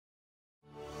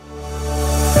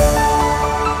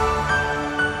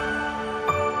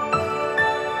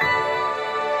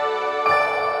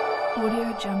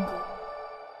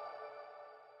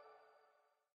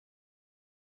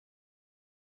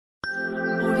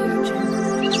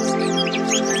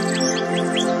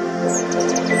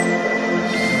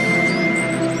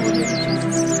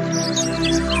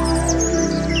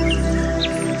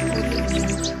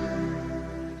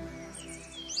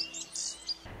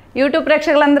YouTube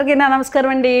ప్రేక్షకులందరికీ నా నమస్కారం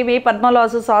అండి. మీ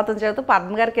పద్మలోసు స్వాతం చేస్తూ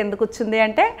పద్మ గారికి ఎందుకు వచ్చింది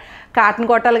అంటే కాటన్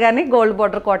కోటాలు కానీ గోల్డ్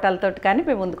బోర్డర్ కోటాలతో కానీ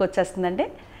మేము ముందుకు వచ్చేస్తుందండి.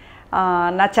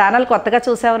 నా ఛానల్ కొత్తగా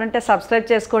చూసేవారంటే సబ్స్క్రైబ్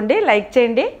చేసుకోండి, లైక్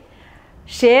చేయండి,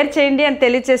 షేర్ చేయండి అని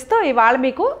తెలియచేస్తూ ఇవాళ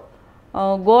మీకు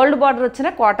గోల్డ్ బోర్డర్ వచ్చిన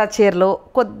కోటా చీరలు,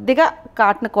 కొద్దిగా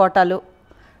కాటన్ కోటాలు,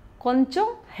 కొంచెం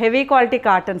హెవీ క్వాలిటీ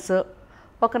కాటన్స్,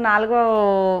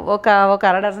 ఒక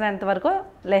అర డజన్ ఎంతవరకు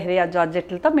లెహరియా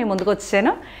జార్జెట్లతో మీ ముందుకు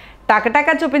వచ్చాను. టకటక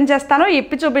చూపించేస్తాను,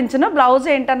 ఇప్పి చూపించను, బ్లౌజ్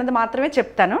ఏంటన్నది మాత్రమే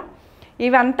చెప్తాను.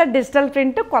 ఇవంతా డిజిటల్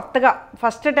ప్రింట్, కొత్తగా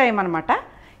ఫస్ట్ టైం అనమాట.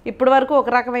 ఇప్పటి వరకు ఒక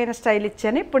రకమైన స్టైల్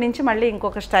ఇచ్చాను, ఇప్పటి నుంచి మళ్ళీ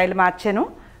ఇంకొక స్టైల్ మార్చాను.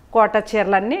 కోటా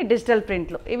చీరలన్నీ డిజిటల్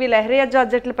ప్రింట్లు. ఇవి లెహరియా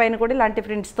జార్జెట్ల పైన కూడా ఇలాంటి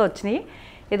ప్రింట్స్తో వచ్చినాయి.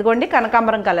 ఇదిగోండి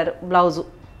కనకాంబరం కలర్ బ్లౌజు,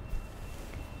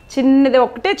 చిన్నది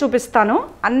ఒకటే చూపిస్తాను,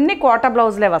 అన్ని కోటా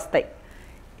బ్లౌజులే వస్తాయి.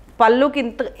 పళ్ళుకి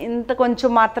ఇంత కొంచెం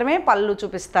మాత్రమే పళ్ళు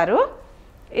చూపిస్తారు.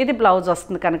 ఇది బ్లౌజ్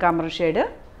వస్తుంది కనకాంబరం షేడ్.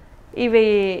 ఇవి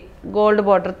గోల్డ్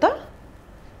బోర్డర్తో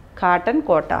కాటన్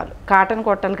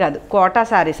కోటాలు కాదు, కోటా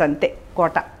శారీస్ అంతే.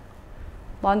 కోటా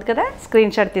బాగుంది కదా,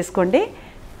 స్క్రీన్ షాట్ తీసుకోండి.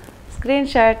 Screen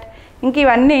shot. ఇంక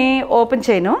ఇవన్నీ ఓపెన్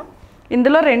చేయను.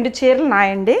 ఇందులో 2 చీరలు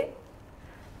నాయండి.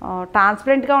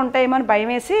 ట్రాన్స్పరెంట్గా ఉంటాయేమో అని భయం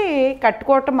వేసి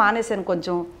కట్టుకోవటం మానేశాను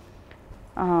కొంచెం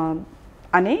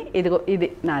అని. ఇదిగో ఇది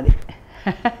నాది.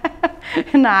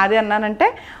 నాది అన్నానంటే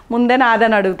ముందే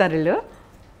నాదని అడుగుతారు వీళ్ళు,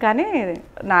 కానీ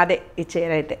నాదే ఈ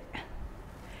చీర అయితే.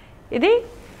 ఇది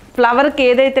ఫ్లవర్కి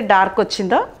ఏదైతే డార్క్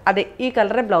వచ్చిందో అదే ఈ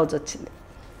కలరే బ్లౌజ్ వచ్చింది.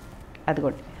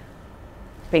 అదిగోండి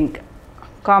పింక్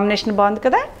కాంబినేషన్ బాగుంది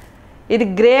కదా. ఇది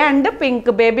grey and pink,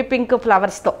 baby pink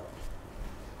ఫ్లవర్స్తో.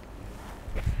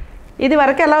 ఇది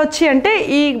వరకు ఎలా వచ్చి అంటే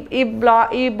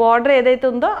ఈ బార్డర్ ఏదైతే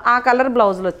ఉందో ఆ కలర్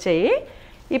బ్లౌజులు వచ్చాయి.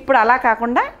 ఇప్పుడు అలా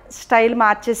కాకుండా స్టైల్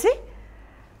మార్చేసి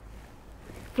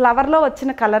ఫ్లవర్లో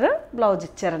వచ్చిన కలర్ బ్లౌజ్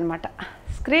ఇచ్చారనమాట.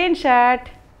 Screen shot.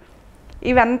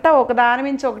 ఇవంతా ఒకదాని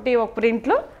మించి ఒకటి, ఒక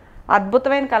ప్రింట్లు,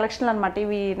 అద్భుతమైన కలెక్షన్లు అనమాట.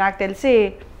 ఇవి నాకు తెలిసి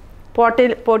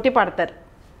పోటీ పడతారు.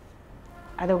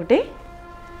 అదొకటి.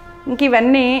 ఇంక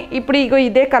ఇవన్నీ ఇప్పుడు ఇగో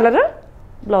ఇదే కలరు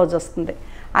బ్లౌజ్ వస్తుంది.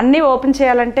 అన్నీ ఓపెన్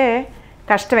చేయాలంటే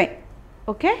కష్టమే.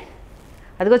 ఓకే,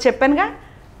 అదిగో చెప్పానుగా,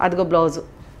 అదిగో బ్లౌజు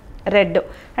రెడ్.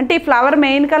 అంటే ఈ ఫ్లవర్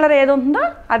మెయిన్ కలర్ ఏది ఉంటుందో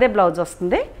అదే బ్లౌజ్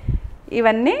వస్తుంది.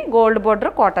 ఇవన్నీ గోల్డ్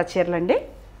బోర్డర్ కోటా చీరలండి.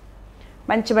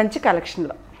 మంచి మంచి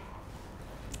కలెక్షన్లో,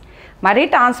 మరీ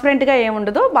ట్రాన్స్పరెంట్గా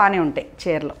ఏముండదు, బాగానే ఉంటాయి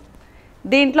చీరలు.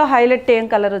 దీంట్లో హైలైట్ ఏం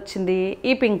కలర్ వచ్చింది,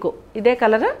 ఈ పింకు, ఇదే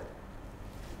కలర్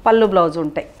పళ్ళు బ్లౌజ్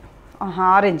ఉంటాయి.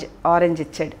 ఆరెంజ్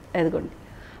ఇచ్చాడు. ఎదుగుండి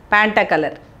ప్యాంటా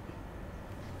కలర్.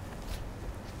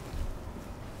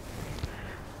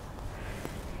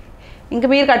 ఇంక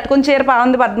మీరు కట్టుకుని చీర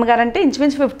బాగుంది పద్మ గారు అంటే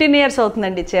ఇంచుమించు 15 years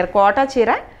అవుతుందండి చీర. కోటా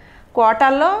చీర.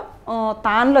 కోటాల్లో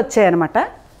తాన్లు వచ్చాయన్నమాట,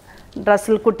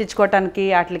 డ్రెస్సులు కుట్టించుకోవటానికి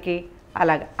వాటికి.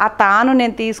 అలాగా ఆ తాను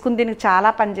నేను తీసుకుని దీనికి చాలా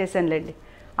పని చేశానులేండి.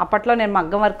 అప్పట్లో నేను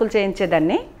మగ్గం వర్కులు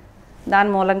చేయించేదాన్ని, దాని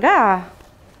మూలంగా.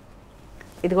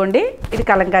 ఇదిగోండి ఇది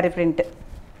కలంకారీ ప్రింట్,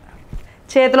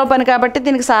 చేతిలో పని కాబట్టి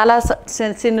దీనికి చాలా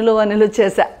సిన్నులు వనులు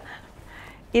చేశా.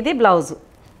 ఇది బ్లౌజు.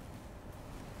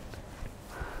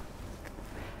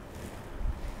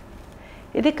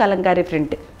 ఇది కలంకారీ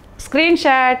ప్రింట్. Screen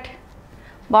shot.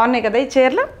 బాగున్నాయి కదా ఈ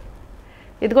చీరలు.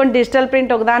 ఇదిగోండి డిజిటల్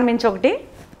ప్రింట్, ఒకదాని మించి ఒకటి.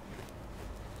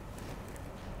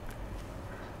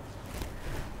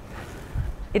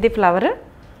 ఇది ఫ్లవర్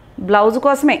బ్లౌజ్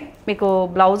కోసమే. మీకు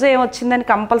బ్లౌజ్ ఏమొచ్చిందని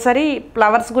కంపల్సరీ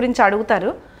ఫ్లవర్స్ గురించి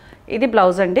అడుగుతారు. ఇది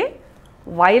బ్లౌజ్ అండి,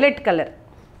 వైలెట్ కలర్.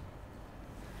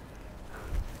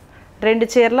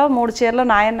 2 చీరలో 3 చీరలో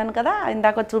నాయన్నాను కదా,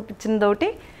 ఇందాక చూపించిందోటి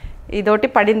ఇదోటి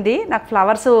పడింది నాకు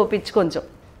ఫ్లవర్స్ పిచ్చి కొంచెం.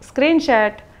 Screen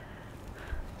shot.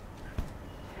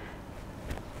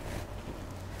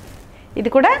 ఇది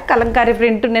కూడా కలంకారీ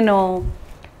ప్రింట్. నేను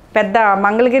పెద్ద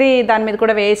మంగళగిరి దాని మీద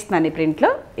కూడా వేయిస్తున్నాను ఈ ప్రింట్లో.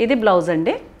 ఇది బ్లౌజ్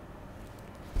అండి.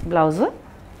 బ్లౌజు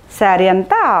శారీ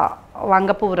అంతా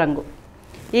వంగపువ్వు రంగు.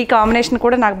 ఈ కాంబినేషన్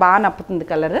కూడా నాకు బాగా నప్పుతుంది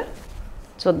కలర్.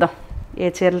 చూద్దాం ఏ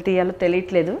చీరలు తీయాలో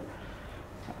తెలియట్లేదు.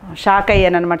 షాక్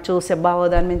అయ్యాను అనమాట చూసే, బావో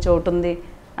దాని నుంచి ఒకటి ఉంది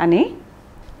అని.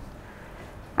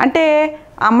 అంటే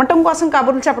అమ్మటం కోసం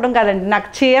కబుర్లు చెప్పడం కాదండి, నాకు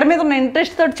చీర మీద ఉన్న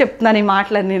ఇంట్రెస్ట్ తోటి చెప్తున్నాను ఈ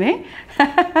మాటలన్నీ.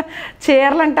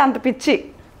 చీరలు అంటే అంత పిచ్చి.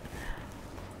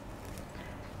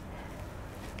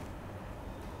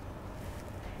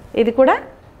 ఇది కూడా,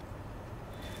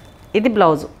 ఇది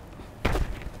బ్లౌజు.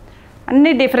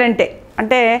 అన్నీ డిఫరెంటే.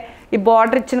 అంటే ఈ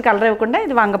బార్డర్ ఇచ్చిన కలర్ ఇవ్వకుండా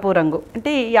ఇది వంగపూ రంగు,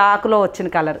 అంటే ఈ ఆకులో వచ్చిన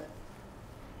కలర్.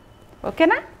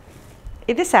 ఓకేనా.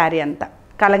 ఇది శారీ అంతా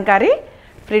కలంకారీ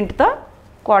ప్రింట్తో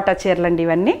కోటా చీరలండి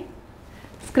ఇవన్నీ.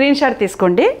 స్క్రీన్ షాట్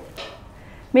తీసుకోండి.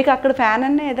 మీకు అక్కడ ఫ్యాన్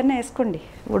అన్నీ ఏదైనా వేసుకోండి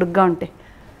ఉడుగ్గా ఉంటే.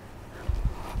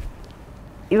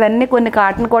 ఇవన్నీ కొన్ని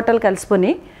కాటన్ కోటాలు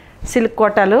కలిసిపోయి సిల్క్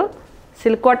కోటాలు,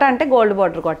 సిల్క్ కోట అంటే గోల్డ్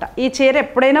బార్డర్ కోట. ఈ చీర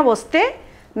ఎప్పుడైనా వస్తే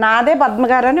నాదే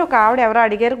పద్మగారు అని ఒక ఆవిడ ఎవరో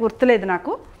అడిగారు, గుర్తులేదు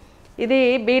నాకు. ఇది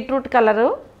బీట్రూట్ కలరు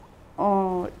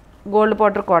గోల్డ్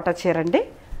బార్డర్ కోట చీర అండి.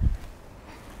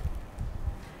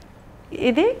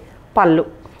 ఇది పళ్ళు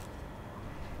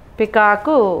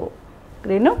పికాకు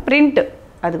గ్రీను ప్రింట్,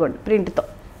 అదిగోండి ప్రింట్తో.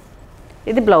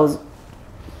 ఇది బ్లౌజ్.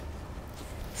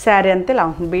 శారీ అంతా ఇలా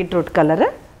ఉంటుంది బీట్రూట్ కలర్.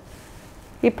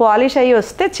 ఈ పాలిష్ అయ్యి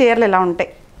వస్తే చీరలు ఇలా ఉంటాయి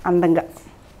అందంగా.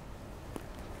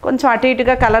 కొంచెం అటు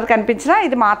ఇటుగా కలర్ కనిపించినా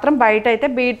ఇది మాత్రం బయట అయితే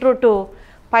బీట్రూట్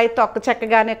పై తొక్క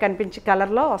చెక్కగానే కనిపించే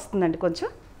కలర్లో వస్తుందండి. కొంచెం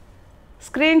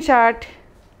స్క్రీన్ షాట్.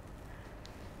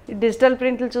 ఈ డిజిటల్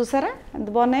ప్రింట్లు చూసారా ఎంత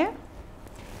బాగున్నాయో.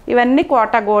 ఇవన్నీ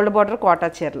కోటా గోల్డ్ బార్డర్ కోటా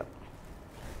చీరలు.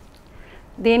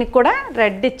 దీనికి కూడా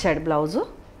రెడ్ ఇచ్చాడు బ్లౌజు,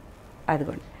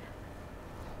 అదిగోండి.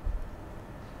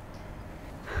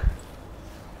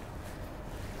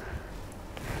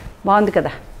 బాగుంది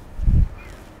కదా.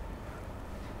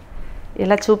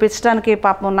 ఇలా చూపించడానికి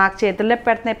పాపం నాకు చేతుల్లో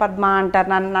పెడుతున్నాయి పద్మ అంటారు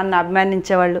నన్ను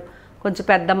అభిమానించేవాళ్ళు, కొంచెం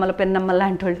పెద్దమ్మలు పిన్నమ్మలు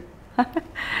లాంటి వాళ్ళు.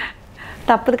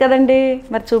 తప్పదు కదండి,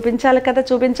 మరి చూపించాలి కదా,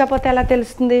 చూపించకపోతే ఎలా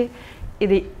తెలుస్తుంది.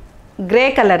 ఇది గ్రే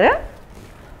కలర్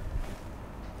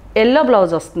ఎల్లో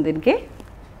బ్లౌజ్ వస్తుంది దీనికి,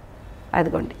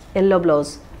 అదిగోండి ఎల్లో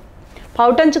బ్లౌజ్.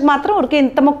 పౌటంచుకు మాత్రం ఉరికి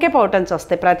ఇంత ముక్కే పౌటంచు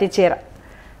వస్తాయి ప్రతి చీర.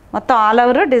 మొత్తం ఆల్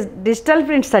ఓవర్ డిజిటల్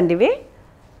ప్రింట్స్ అండి ఇవి.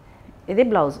 ఇది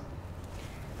blouse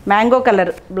mango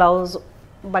colour blouse,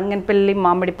 Banganapalli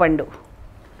మామిడి పండు.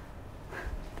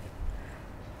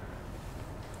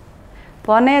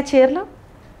 బాగున్నాయా చీరలు?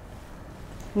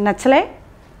 నచ్చలే?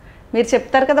 మీరు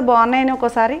చెప్తారు కదా బాగున్నాయని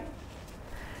ఒక్కోసారి.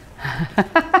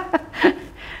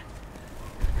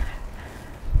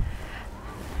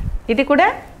 ఇది కూడా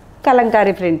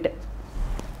కలంకారీ ప్రింట్,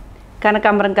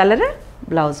 కనకాంబరం కలర్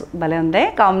బ్లౌజ్. భలే ఉంది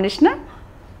కాంబినేషన్.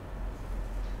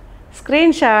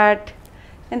 Screen shot.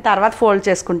 నేను తర్వాత ఫోల్డ్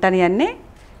చేసుకుంటాను ఇవన్నీ.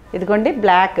 ఇదిగోండి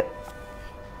బ్లాక్,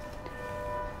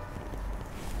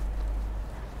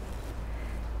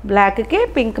 బ్లాక్కి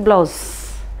పింక్ బ్లౌజ్.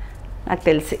 నాకు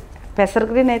తెలిసి పెసర్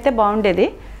గ్రీన్ అయితే బాగుండేది.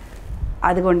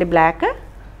 అదిగోండి బ్లాక్,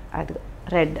 అదిగో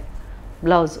red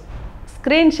blouse.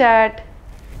 Screen shot.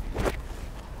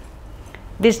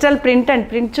 Digital print అండి.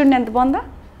 ప్రింట్ చూడండి ఎంత బాగుందో.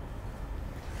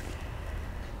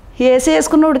 ఏసీ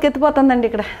వేసుకున్న ఉడికెత్తిపోతుందండి.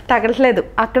 ఇక్కడ తగలట్లేదు,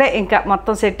 అక్కడే ఇంకా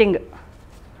మొత్తం సెట్టింగ్.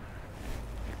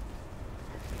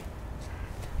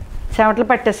 చెమటలు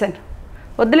పట్టేశాను.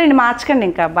 వద్దులేండి మార్చకండి,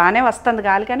 ఇంకా బాగానే వస్తుంది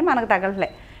గాలి, కానీ మనకు తగలట్లే.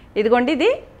 ఇదిగోండి ఇది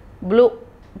బ్లూ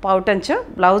పౌటంచు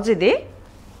బ్లౌజ్. ఇది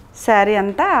శారీ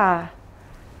అంతా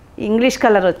ఇంగ్లీష్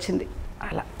కలర్ వచ్చింది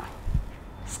అలా.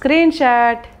 Screen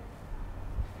shot.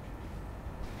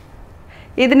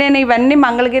 ఇది నేను ఇవన్నీ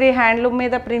మంగళగిరి హ్యాండ్లూమ్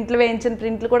మీద ప్రింట్లు వేయించిన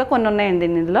ప్రింట్లు కూడా కొన్ని ఉన్నాయండి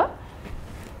ఇందులో.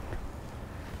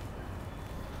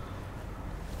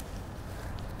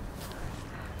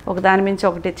 ఒకదాని మించి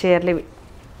ఒకటి చీరలు ఇవి.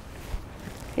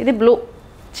 ఇది బ్లూ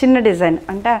చిన్న డిజైన్,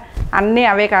 అంటే అన్నీ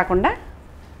అవే కాకుండా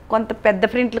కొంత పెద్ద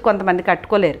ప్రింట్లు కొంతమంది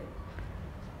కట్టుకోలేరు,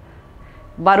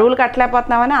 బరువులు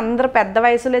కట్టలేకపోతున్నామని అందరూ పెద్ద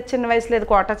వయసు లేదు చిన్న వయసు లేదు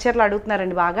కోట చీరలు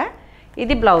అడుగుతున్నారండి బాగా.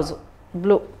 ఇది బ్లౌజు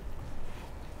బ్లూ.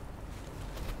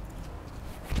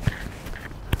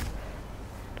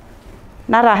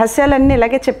 నా రహస్యాలన్నీ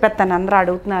ఇలాగే చెప్పేస్తాను, అందరూ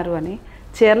అడుగుతున్నారు అని.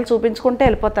 చీరలు చూపించుకుంటే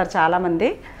వెళ్ళిపోతారు చాలామంది.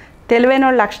 తెలివైన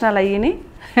వాళ్ళ లక్షణాలు అయ్యిని.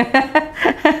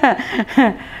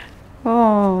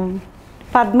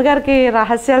 పద్మగారికి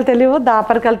రహస్యాలు తెలియవు,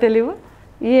 దాపరికాలు తెలియవు,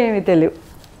 ఏమీ తెలియవు.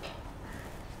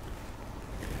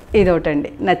 ఇదొకటండి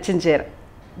నచ్చిన చీర,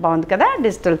 బాగుంది కదా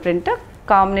డిజిటల్ ప్రింట్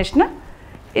కాంబినేషన్.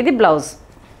 ఇది బ్లౌజ్.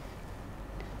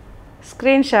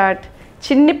 Screen shot.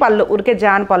 చిన్ని పళ్ళు, ఊరికే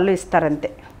జాన్ పళ్ళు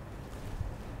ఇస్తారంతే.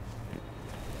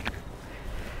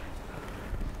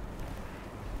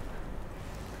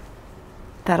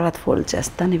 తర్వాత ఫోల్డ్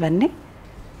చేస్తాను ఇవన్నీ.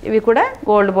 ఇవి కూడా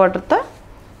గోల్డ్ బార్డర్తో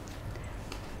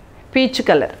పీచ్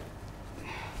కలర్.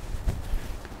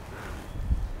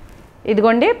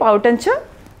 ఇదిగోండి పౌటంచు,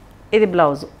 ఇది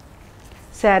బ్లౌజు.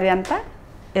 శారీ అంతా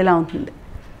ఇలా ఉంటుంది.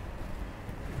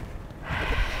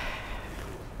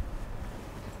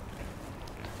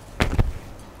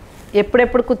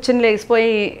 ఎప్పుడెప్పుడు కూర్చుని లేచిపోయి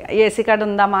ఏసీ కాడ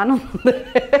ఉందామా అని ఉంది.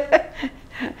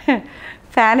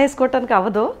 ఫ్యాన్ వేసుకోవటానికి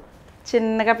అవ్వదు,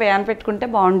 చిన్నగా ఫ్యాన్ పెట్టుకుంటే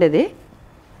బాగుండేది.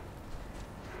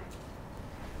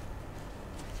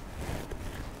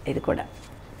 ఇది కూడా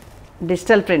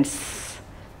డిజిటల్ ప్రింట్స్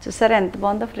చూసారా ఎంత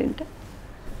బాగుందో ప్రింట్.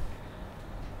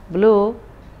 బ్లూ,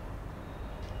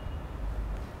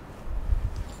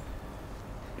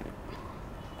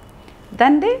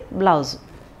 దానిది బ్లౌజ్,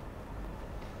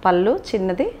 పళ్ళు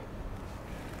చిన్నది,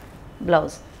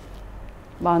 బ్లౌజ్.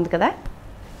 బాగుంది కదా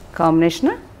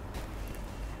కాంబినేషన్.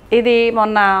 ఇది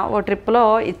మొన్న ఓ ట్రిప్లో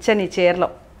ఇచ్చాను ఈ చీరలో.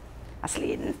 అసలు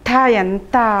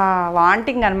ఎంత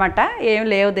వాంటింగ్ అనమాట. ఏం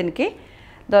లేవు దీనికి,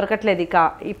 దొరకట్లేదు ఇక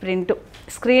ఈ ప్రింట్.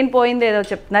 స్క్రీన్ పోయింది ఏదో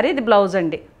చెప్తున్నారు. ఇది బ్లౌజ్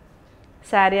అండి.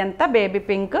 శారీ అంతా బేబీ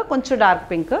పింక్, కొంచెం డార్క్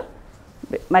పింక్,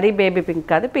 మరీ బేబీ పింక్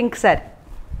కాదు, పింక్ శారీ.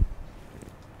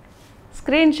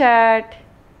 Screen shot.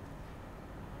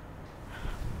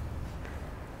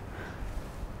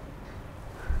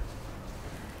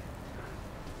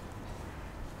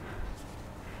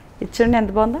 ఇది చూడండి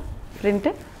ఎంత బాగుందో ప్రింట్.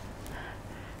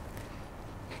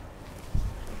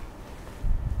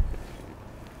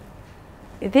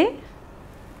 ఇది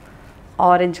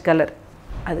ఆరెంజ్ కలర్,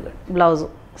 అది బ్లౌజు.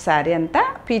 శారీ అంతా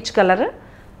పీచ్ కలర్,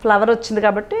 ఫ్లవర్ వచ్చింది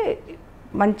కాబట్టి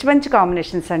మంచి మంచి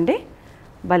కాంబినేషన్స్ అండి,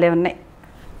 భలే ఉన్నాయి.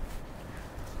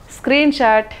 Screen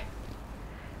shot.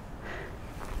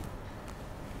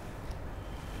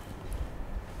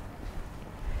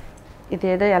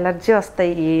 ఇదేదో ఎలర్జీ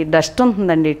వస్తాయి, ఈ డస్ట్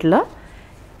ఉంటుందండి వీటిలో.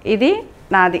 ఇది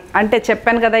నాది, అంటే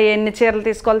చెప్పాను కదా ఎన్ని చీరలు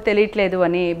తీసుకోవాలో తెలియట్లేదు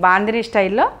అని. బాందిని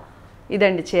స్టైల్లో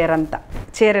ఇదండి చీర అంతా.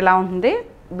 చీర ఇలా ఉంటుంది,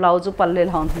 బ్లౌజు పళ్ళు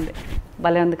ఇలా ఉంటుంది.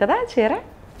 భలే ఉంది కదా చీర,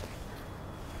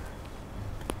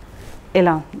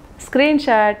 ఇలా ఉంటుంది. Screen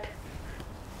shot.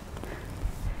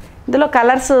 ఇందులో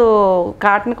కలర్స్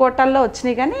కాటన్ కోటాల్లో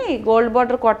వచ్చినాయి కానీ గోల్డ్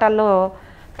బార్డర్ కోటాల్లో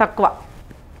తక్కువ.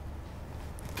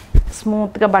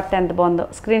 స్మూత్గా బట్ట ఎంత బాగుందో.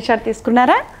 స్క్రీన్ షాట్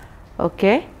తీసుకున్నారా?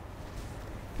 ఓకే.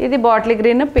 ఇది బాటిల్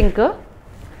గ్రీన్ పింక్,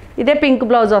 ఇదే పింక్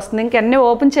బ్లౌజ్ వస్తుంది. ఇంకన్నీ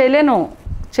ఓపెన్ చేయలేను,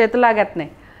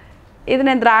 చేతులాగెత్తున్నాయి. ఇది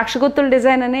నేను ద్రాక్ష గుత్తుల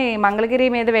డిజైన్ అని మంగళగిరి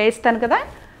మీద వేయిస్తాను కదా,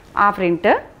 ఆ ప్రింట్.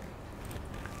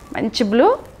 మంచి బ్లూ,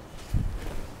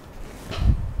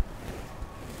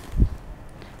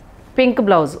 పింక్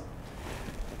బ్లౌజు.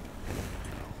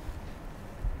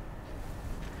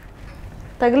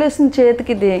 తగిలేసిన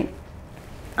చేతికి ఇది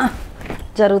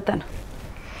జరుగుతాను.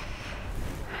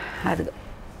 అదిగో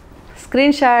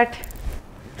స్క్రీన్ షాట్.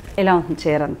 ఇలా ఉంటుంది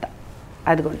చీర అంతా,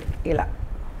 అదిగోండి ఇలా.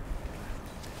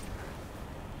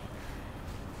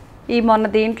 ఈ మొన్న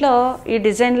దీంట్లో ఈ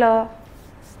డిజైన్లో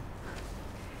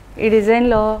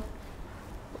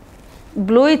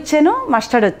బ్లూ ఇచ్చాను,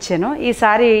 మస్టర్డ్ వచ్చాను.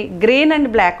 ఈసారి గ్రీన్ అండ్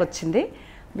బ్లాక్ వచ్చింది.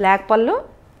 బ్లాక్ పళ్ళు,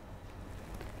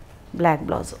 బ్లాక్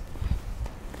బ్లౌజు.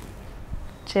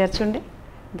 చేర్చుండి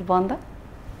ఇది బాగుందా.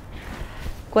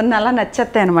 కొన్ని అలా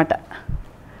నచ్చేస్తాయి అనమాట.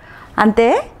 అంతే,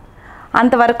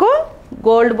 అంతవరకు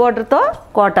గోల్డ్ బోర్డర్తో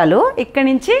కోటాలు, ఇక్కడి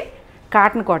నుంచి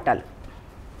కాటన్ కోటాలు.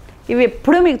 ఇవి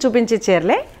ఎప్పుడూ మీకు చూపించే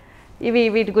చీరలే ఇవి.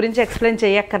 వీటి గురించి ఎక్స్ప్లెయిన్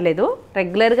చేయక్కర్లేదు,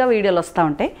 రెగ్యులర్గా వీడియోలు వస్తూ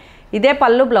ఉంటాయి. ఇదే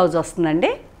పళ్ళు బ్లౌజ్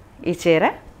వస్తుందండి ఈ చీర.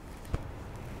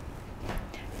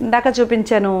 ఇందాక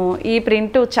చూపించాను ఈ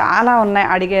ప్రింట్ చాలా ఉన్నాయి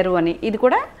అడిగారు అని. ఇది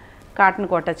కూడా కాటన్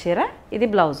కోట చీర. ఇది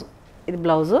బ్లౌజు, ఇది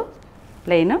బ్లౌజు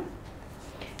ప్లెయిన్.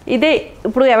 ఇదే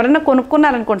ఇప్పుడు ఎవరైనా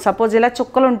కొనుక్కున్నారనుకోండి, సపోజ్ ఇలా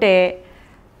చుక్కలు ఉంటే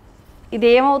ఇది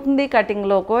ఏమవుతుంది,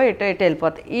 కటింగ్లోకో ఎటు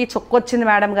వెళ్ళిపోతాయి. ఈ చుక్క వచ్చింది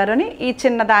మేడం గారు అని ఈ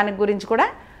చిన్న దాని గురించి కూడా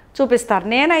చూపిస్తారు.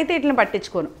 నేనైతే వీటిని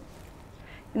పట్టించుకోను,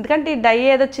 ఎందుకంటే ఈ డై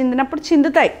ఏదో చిందినప్పుడు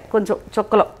చిందుతాయి కొంచెం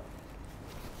చుక్కలో.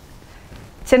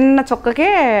 చిన్న చుక్కకే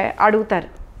అడుగుతారు.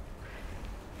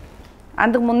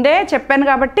 అందుకు ముందే చెప్పాను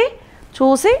కాబట్టి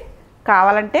చూసి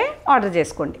కావాలంటే ఆర్డర్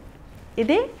చేసుకోండి.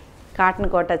 ఇది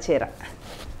కాటన్ కోట చీర.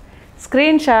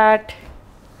 Screen shot.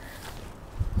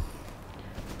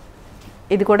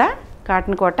 ఇది కూడా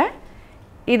కాటన్ కోట.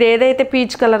 ఇది ఏదైతే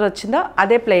పీచ్ కలర్ వచ్చిందో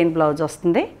అదే ప్లెయిన్ బ్లౌజ్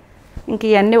వస్తుంది. ఇంక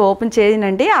ఇవన్నీ ఓపెన్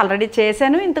చేయనండి, ఆల్రెడీ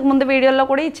చేశాను. ఇంతకుముందు వీడియోలో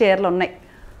కూడా ఈ చీరలు ఉన్నాయి,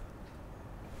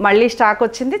 మళ్ళీ స్టాక్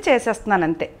వచ్చింది చేసేస్తున్నాను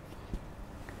అంతే.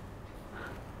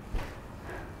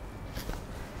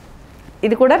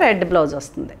 ఇది కూడా రెడ్ బ్లౌజ్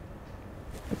వస్తుంది,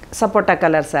 సపోటా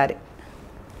కలర్ శారీ.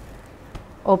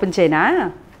 ఓపెన్ చేయనా.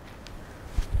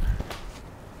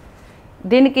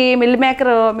 దీనికి మిల్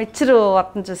మేకర్ మిక్చర్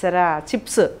వస్తుంది చూసారా,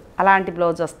 చిప్స్, అలాంటి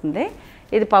బ్లౌజ్ వస్తుంది.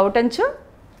 ఇది పౌటంచు,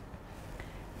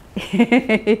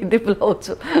 ఇది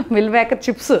బ్లౌజు మిల్ మేకర్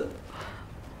చిప్స్.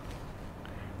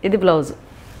 ఇది బ్లౌజు.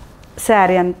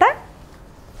 శారీ అంతా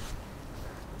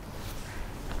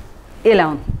ఇలా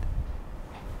ఉంది.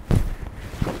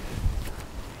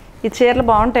 ఈ చీరలు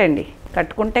బాగుంటాయండి,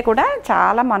 కట్టుకుంటే కూడా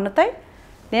చాలా మన్నుతాయి.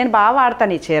 నేను బాగా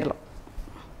వాడతాను ఈ చీరలు,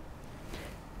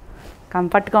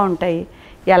 కంఫర్ట్గా ఉంటాయి,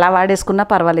 ఎలా వాడేసుకున్నా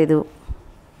పర్వాలేదు.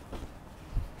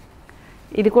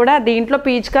 ఇది కూడా దీంట్లో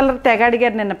పీచ్ కలర్ తెగ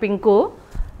అడిగారు నిన్న, పింకు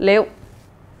లేవు.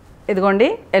 ఇదిగోండి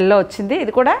ఎల్లో వచ్చింది.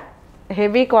 ఇది కూడా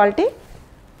హెవీ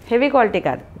క్వాలిటీ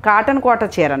కాదు, కాటన్ కోట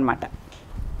చీర అనమాట.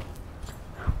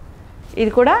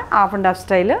 ఇది కూడా half and half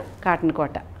style cotton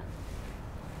కోట.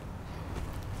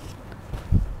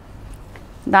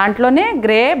 దాంట్లోనే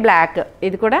గ్రే బ్లాక్.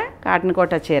 ఇది కూడా కాటన్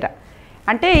కోట చీర.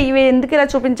 అంటే ఇవి ఎందుకు ఇలా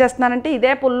చూపించేస్తున్నానంటే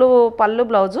ఇదే పళ్ళు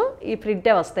బ్లౌజు ఈ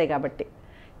ప్రింటే వస్తాయి కాబట్టి.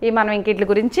 ఇవి మనం ఇంక వీటి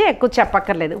గురించి ఎక్కువ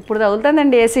చెప్పక్కర్లేదు. ఇప్పుడు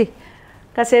తగులుతుందండి ఏసీ,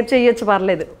 కాసేపు చేయొచ్చు,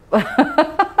 పర్లేదు.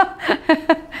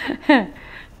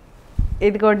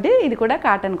 ఇదిగోండి, ఇది కూడా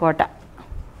కాటన్ కోట.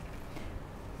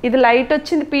 ఇది లైట్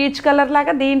వచ్చింది పీచ్ కలర్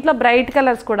లాగా, దీంట్లో బ్రైట్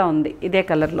కలర్స్ కూడా ఉంది ఇదే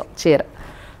కలర్లో చీర.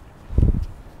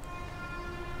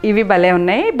 ఇవి భలే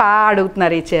ఉన్నాయి, బాగా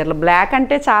అడుగుతున్నారు ఈ చీరలు. బ్లాక్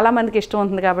అంటే చాలామందికి ఇష్టం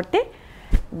ఉంటుంది కాబట్టి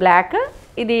బ్లాక్.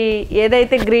 ఇది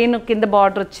ఏదైతే గ్రీన్ కింద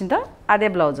బార్డర్ వచ్చిందో అదే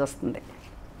బ్లౌజ్ వస్తుంది.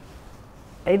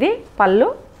 ఇది పళ్ళు,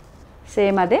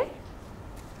 సేమ్ అదే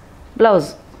బ్లౌజ్.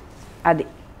 అది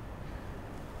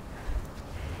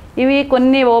ఇవి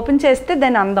కొన్ని ఓపెన్ చేస్తే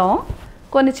దాని అందం,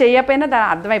 కొన్ని చేయకపోయినా దాని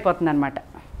అర్థమైపోతుంది అనమాట.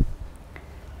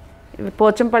 ఇవి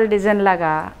పోచంపల్లి డిజైన్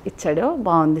లాగా ఇచ్చాడు,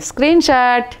 బాగుంది. Screen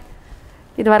shot.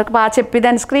 ఇది వరకు బాగా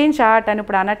చెప్పేదాన్ని స్క్రీన్ షాట్ అని,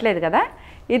 ఇప్పుడు అనట్లేదు కదా.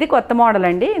 ఇది కొత్త మోడల్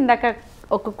అండి. ఇందాక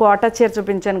ఒక కోటా చీర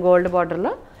చూపించాను గోల్డ్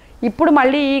బార్డర్లో. ఇప్పుడు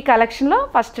మళ్ళీ ఈ కలెక్షన్లో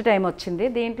ఫస్ట్ టైం వచ్చింది.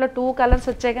 దీంట్లో 2 కలర్స్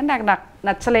వచ్చాయి కానీ నాకు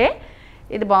నచ్చలే.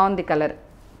 ఇది బాగుంది కలర్,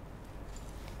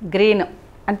 గ్రీన్.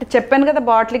 అంటే చెప్పాను కదా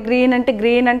బాటిల్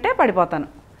గ్రీన్ అంటే పడిపోతాను.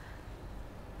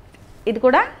 ఇది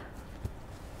కూడా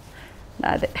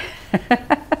అదే.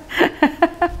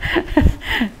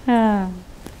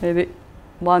 ఇది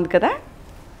బాగుంది కదా.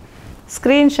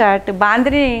 Screen shot.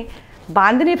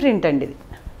 బాందిని ప్రింట్ అండి. ఇది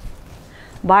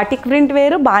బాటిక్ ప్రింట్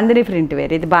వేరు, బాందిని ప్రింట్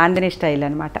వేరు. ఇది బాందిని స్టైల్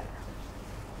అనమాట.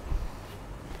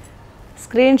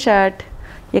 Screen shot.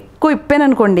 ఎక్కువ ఇప్పాను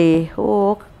అనుకోండి, ఓ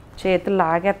చేతులు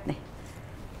లాగేస్తున్నాయి.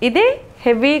 ఇది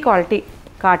హెవీ క్వాలిటీ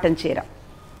కాటన్ చీర,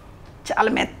 చాలా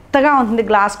మెత్తగా ఉంటుంది.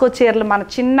 గ్లాస్కో చీరలు మన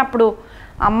చిన్నప్పుడు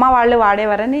అమ్మ వాళ్ళు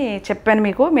వాడేవారని చెప్పాను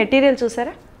మీకు. మెటీరియల్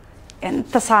చూసారా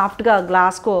ఎంత సాఫ్ట్గా,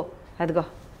 గ్లాస్కో. అదిగో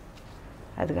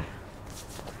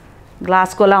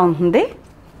గ్లాస్కోలా ఉంటుంది.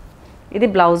 ఇది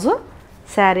బ్లౌజు.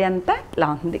 శారీ అంతా ఇలా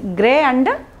ఉంటుంది. గ్రే అండ్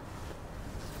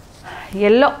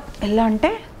ఎల్లో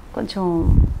అంటే కొంచెం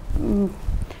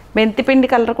మెంతిపిండి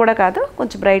కలర్ కూడా కాదు,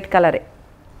 కొంచెం బ్రైట్ కలరే.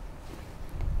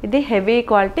 ఇది హెవీ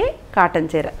క్వాలిటీ కాటన్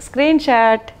చీర. Screen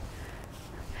shot.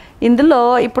 ఇందులో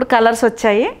ఇప్పుడు కలర్స్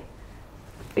వచ్చాయి,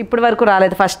 ఇప్పటి వరకు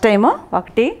రాలేదు, ఫస్ట్ టైము.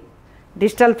 ఒకటి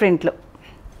డిజిటల్ ప్రింట్లు,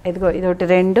 ఇదిగో ఇదొకటి,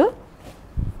 2.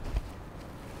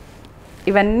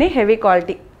 ఇవన్నీ హెవీ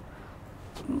క్వాలిటీ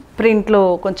ప్రింట్లు,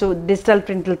 కొంచెం డిజిటల్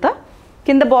ప్రింట్లతో.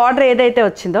 కింద బార్డర్ ఏదైతే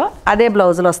వచ్చిందో అదే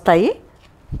బ్లౌజులు వస్తాయి.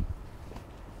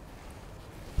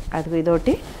 అదిగో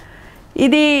ఇదొకటి.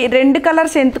 ఇది 2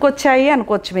 కలర్స్ ఎందుకు వచ్చాయి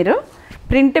అనుకోవచ్చు మీరు.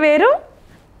 ప్రింట్ వేరు,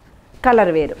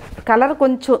 కలర్ వేరు. కలర్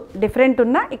కొంచెం డిఫరెంట్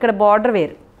ఉన్నా ఇక్కడ బార్డర్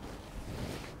వేరు.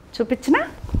 చూపించిన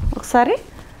ఒకసారి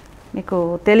మీకు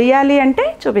తెలియాలి అంటే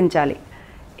చూపించాలి.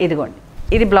 ఇదిగోండి,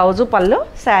 ఇది బ్లౌజు, పళ్ళు,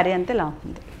 శారీ అంతా ఇలా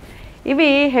ఉంటుంది. ఇవి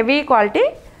హెవీ క్వాలిటీ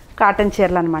కాటన్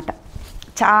చీరలు అనమాట.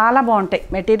 చాలా బాగుంటాయి.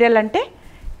 మెటీరియల్ అంటే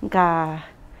ఇంకా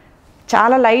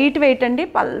చాలా లైట్ వెయిట్ అండి,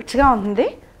 పల్చగా ఉంటుంది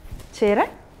చీర.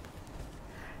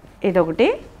 ఇదొకటి.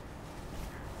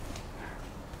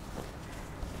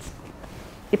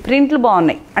 ఈ ప్రింట్లు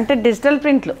బాగున్నాయి, అంటే డిజిటల్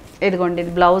ప్రింట్లు. ఇదిగోండి,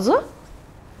 ఇది బ్లౌజు,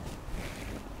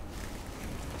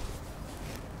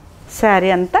 శారీ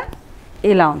అంతా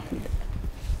ఇలా ఉంటుంది.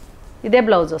 ఇదే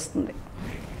బ్లౌజ్ వస్తుంది.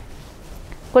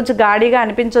 కొంచెం గాడిగా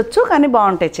అనిపించవచ్చు కానీ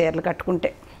బాగుంటాయి చీరలు కట్టుకుంటే.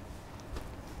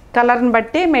 కలర్ని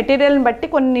బట్టి, మెటీరియల్ని బట్టి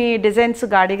కొన్ని డిజైన్స్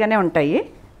గాడిగానే ఉంటాయి.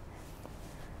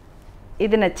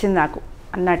 ఇది నచ్చింది నాకు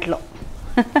అన్నట్లో.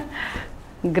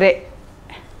 గ్రే.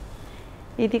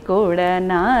 ఇది కూడా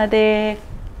నాదే,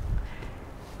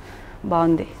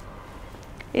 బాగుంది.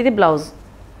 ఇది బ్లౌజ్,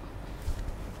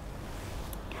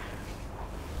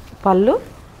 పళ్ళు,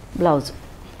 బ్లౌజు.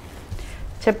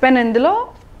 చెప్పాను ఇందులో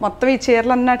మొత్తం ఈ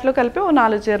చీరలు అన్నట్లు కలిపి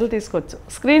 4 చీరలు తీసుకోవచ్చు.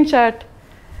 Screen shot.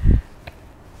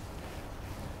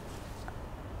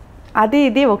 అది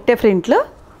ఇది ఒకటే ప్రింట్లు,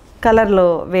 కలర్లో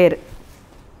వేరు.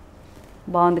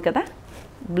 బాగుంది కదా.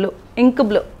 Blue, ink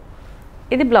blue.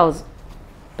 ఇది బ్లౌజ్,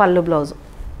 పళ్ళు, బ్లౌజు.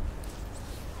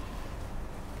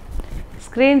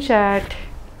 Screen shot.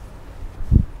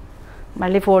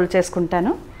 మళ్ళీ ఫోల్డ్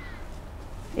చేసుకుంటాను.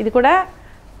 ఇది కూడా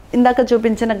ఇందాక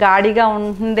చూపించిన గాడిగా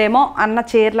ఉంటుందేమో అన్న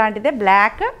చీర లాంటిదే,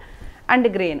 బ్లాక్ అండ్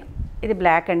గ్రీన్. ఇది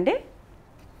బ్లాక్ అండి,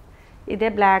 ఇదే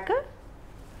బ్లాక్,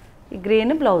 ఈ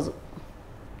గ్రీన్ బ్లౌజు.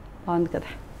 బాగుంది కదా.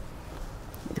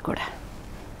 ఇది కూడా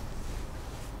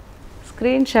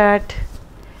స్క్రీన్ షాట్.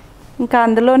 ఇంకా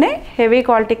అందులోనే హెవీ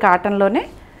క్వాలిటీ కాటన్లోనే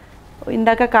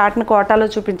ఇందాక కాటన్ కోటాలో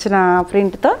చూపించిన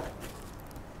ప్రింట్తో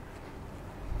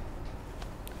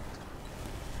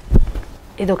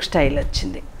ఇది ఒక స్టైల్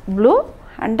వచ్చింది. బ్లూ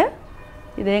అండ్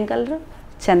ఇదేం కలరు,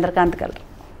 చంద్రకాంత్ కలర్.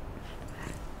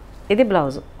 ఇది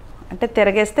బ్లౌజు, అంటే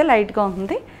తిరగేస్తే లైట్గా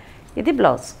ఉంటుంది. ఇది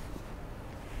బ్లౌజ్.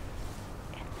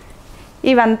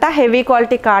 ఇవంతా హెవీ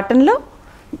క్వాలిటీ కాటన్లు,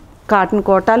 కాటన్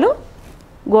కోటాలు,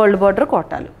 గోల్డ్ బోర్డర్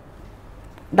కోటాలు.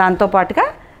 దాంతోపాటుగా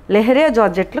లెహరియా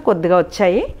జార్జెట్లు కొద్దిగా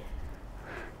వచ్చాయి.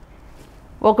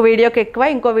 ఒక వీడియోకి ఎక్కువ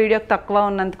ఇంకో వీడియోకి తక్కువ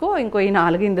ఉన్నందుకు ఇంకో ఈ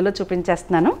 4 ఇందులో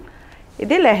చూపించేస్తున్నాను.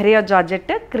 ఇది leheriya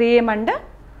georgette cream and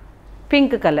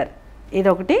pink colour,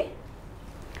 ఇదొకటి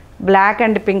black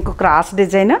and pink cross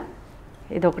design,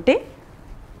 ఇదొకటి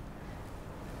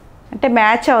అంటే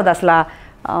మ్యాచ్ అవ్వదు అసలు,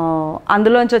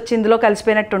 అందులోంచి వచ్చి ఇందులో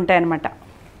కలిసిపోయినట్టు ఉంటాయి అన్నమాట.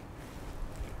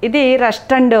 ఇది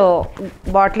రస్ట్ అండ్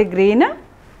బాటిల్ గ్రీన్,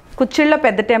 కుచ్చిళ్ళలో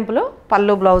పెద్ద టెంపుల్,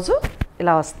 పళ్ళు బ్లౌజు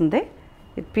ఇలా వస్తుంది.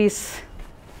 ఇది పీస్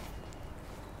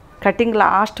కటింగ్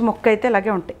లాస్ట్ మొక్క అయితే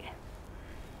ఇలాగే ఉంటాయి.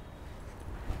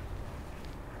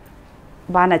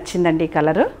 బాగా నచ్చిందండి ఈ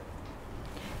కలరు,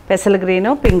 పెసల్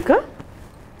గ్రీను పింక్.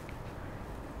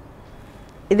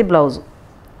 ఇది బ్లౌజు,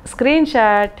 స్క్రీన్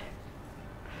షాట్.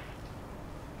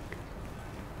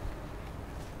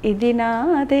 ఇది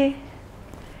నాదే.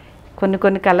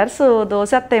 కొన్ని కలర్స్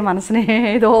దోసేస్తాయి మనసుని.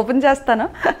 ఇది ఓపెన్ చేస్తాను,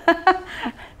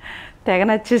 తెగ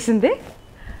నచ్చేసింది.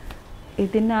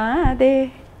 ఇది నాదే,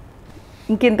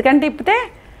 ఇంకెందుకంటే ఇప్పితే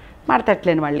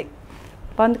మడతట్లేను మళ్ళీ,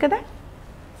 బాగుంది కదా.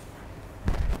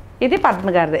 ఇది పద్మ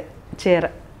గారిదే చీర,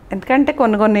 ఎందుకంటే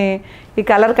కొన్ని ఈ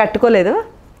కలర్ కట్టుకోలేదు,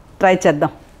 ట్రై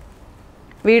చేద్దాం.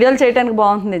 వీడియోలు చేయడానికి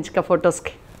బాగుంటుంది ఇంకా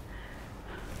ఫొటోస్కి.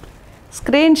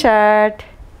 Screen shot.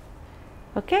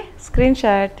 Okay, screen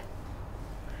shot.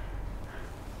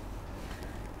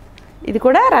 ఇది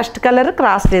కూడా రస్ట్ కలర్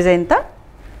క్రాస్ డిజైన్తో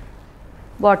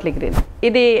బాటిల్ గ్రీన్.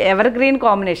 ఇది ఎవర్ గ్రీన్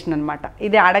కాంబినేషన్ అనమాట.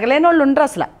 ఇది అడగలేని వాళ్ళు ఉండరు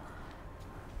అసలు,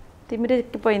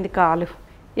 తిమ్మిరెక్కిపోయింది కాలు.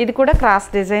 ఇది కూడా cross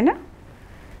design,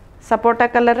 sapota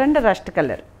colour and rust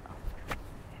colour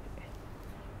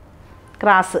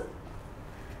cross,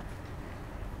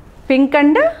 pink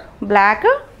and black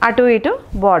అటు ఇటు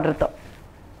బార్డర్తో.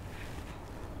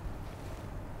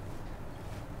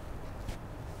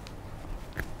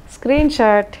 Screen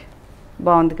shot.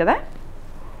 బాగుంది కదా.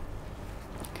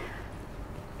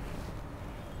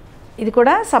 ఇది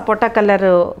కూడా సపోటా colour,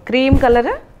 cream colour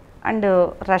and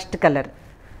rust colour,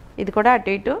 ఇది కూడా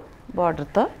అటు ఇటు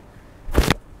బార్డర్తో.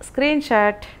 Screen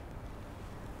shot.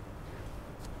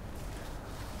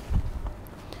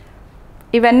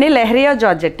 ఇవన్నీ లెహరియా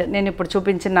జార్జెట్, నేను ఇప్పుడు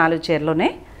చూపించిన 4 చీరలోనే.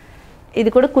 ఇది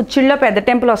కూడా కుచ్చిళ్ళలో పెద్ద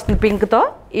టెంపుల్ వస్తుంది పింక్తో,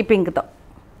 ఈ పింక్తో.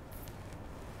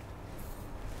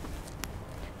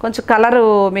 కొంచెం కలరు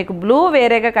మీకు బ్లూ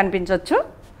వేరేగా కనిపించవచ్చు,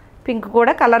 పింక్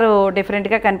కూడా కలరు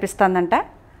డిఫరెంట్గా కనిపిస్తుందంట.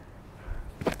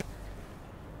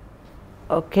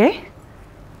 ఓకే,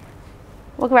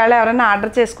 ఒకవేళ ఎవరైనా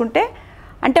ఆర్డర్ చేసుకుంటే,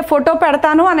 అంటే ఫోటో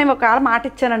పెడతాను అనే ఒక మాట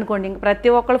ఇచ్చాను అనుకోండి, ఇంక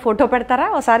ప్రతి ఒక్కళ్ళు ఫోటో పెడతారా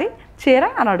ఒకసారి చీర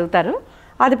అని అడుగుతారు.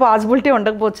 అది పాసిబిలిటీ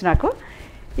ఉండకపోవచ్చు నాకు.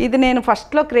 ఇది నేను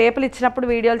ఫస్ట్లో క్రేపులు ఇచ్చినప్పుడు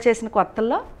వీడియోలు చేసిన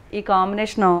కొత్తల్లో ఈ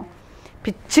కాంబినేషను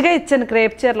పిచ్చిగా ఇచ్చాను.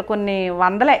 క్రేప్ చీరలు కొన్ని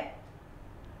వందలే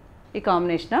ఈ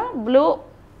కాంబినేషను. బ్లూ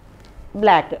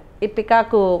బ్లాక్, ఈ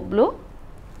పికాకు బ్లూ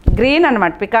గ్రీన్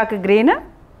అనమాట. పికాక్ గ్రీన్,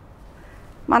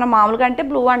 మనం మామూలుగా అంటే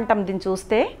బ్లూ అంటాం దీన్ని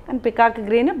చూస్తే, కానీ పికాక్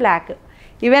గ్రీన్ బ్లాక్.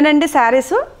 ఇవేనండి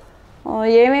శారీసు.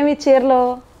 ఏమేమి చీరలు,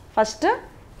 ఫస్ట్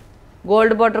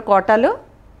గోల్డ్ బార్డర్ కోటాలు,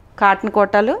 కాటన్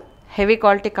కోటాలు, హెవీ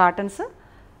క్వాలిటీ కాటన్స్,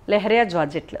 లెహరియా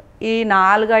జార్జెట్లు, ఈ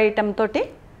 4 ఐటమ్ తోటి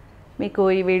మీకు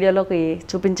ఈ వీడియోలోకి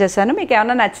చూపించేశాను. మీకు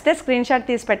ఏమైనా నచ్చితే స్క్రీన్ షాట్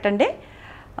తీసి పెట్టండి.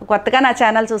 కొత్తగా నా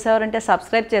ఛానల్ చూసేవారంటే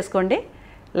సబ్స్క్రైబ్ చేసుకోండి,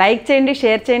 లైక్ చేయండి,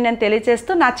 షేర్ చేయండి అని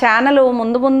తెలియజేస్తూ, నా ఛానల్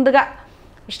ముందుగా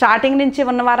స్టార్టింగ్ నుంచి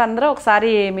ఉన్న వారందరూ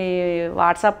ఒకసారి మీ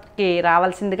వాట్సాప్కి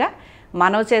రావాల్సిందిగా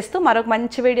మనవి చేస్తూ మరొక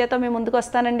మంచి వీడియోతో మీ ముందుకు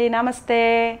వస్తానండి. నమస్తే.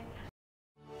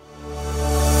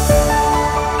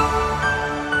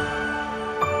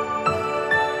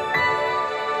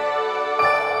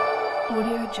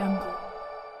 Audio Jungle.